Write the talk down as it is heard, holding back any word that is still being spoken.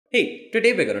Hey,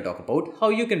 today we're going to talk about how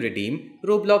you can redeem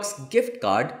Roblox Gift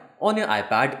Card on your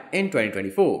iPad in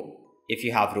 2024. If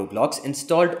you have Roblox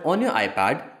installed on your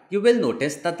iPad, you will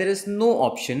notice that there is no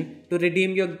option to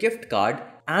redeem your gift card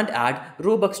and add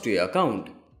Robux to your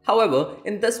account. However,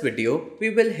 in this video,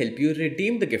 we will help you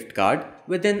redeem the gift card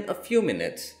within a few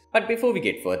minutes. But before we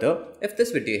get further, if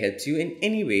this video helps you in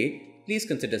any way, please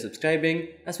consider subscribing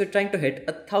as we're trying to hit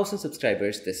 1,000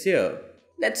 subscribers this year.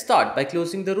 Let's start by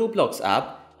closing the Roblox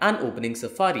app and opening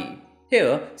Safari.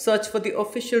 Here, search for the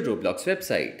official Roblox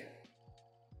website.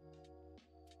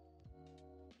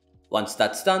 Once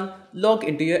that's done, log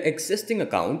into your existing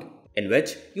account in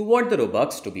which you want the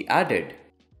Robux to be added.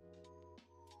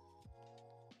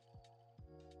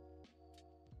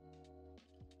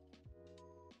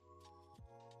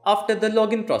 After the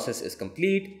login process is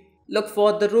complete, look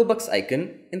for the Robux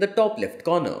icon in the top left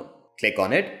corner. Click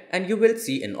on it and you will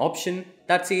see an option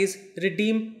that says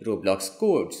Redeem Roblox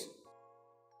Codes.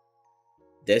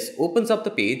 This opens up the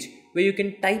page where you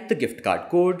can type the gift card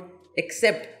code,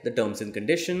 accept the terms and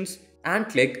conditions, and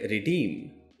click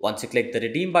Redeem. Once you click the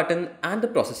Redeem button and the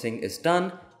processing is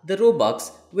done, the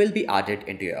Robux will be added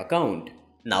into your account.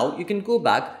 Now you can go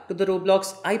back to the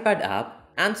Roblox iPad app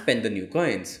and spend the new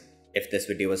coins. If this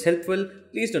video was helpful,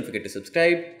 please don't forget to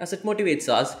subscribe as it motivates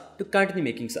us to continue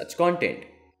making such content.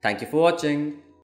 Thank you for watching.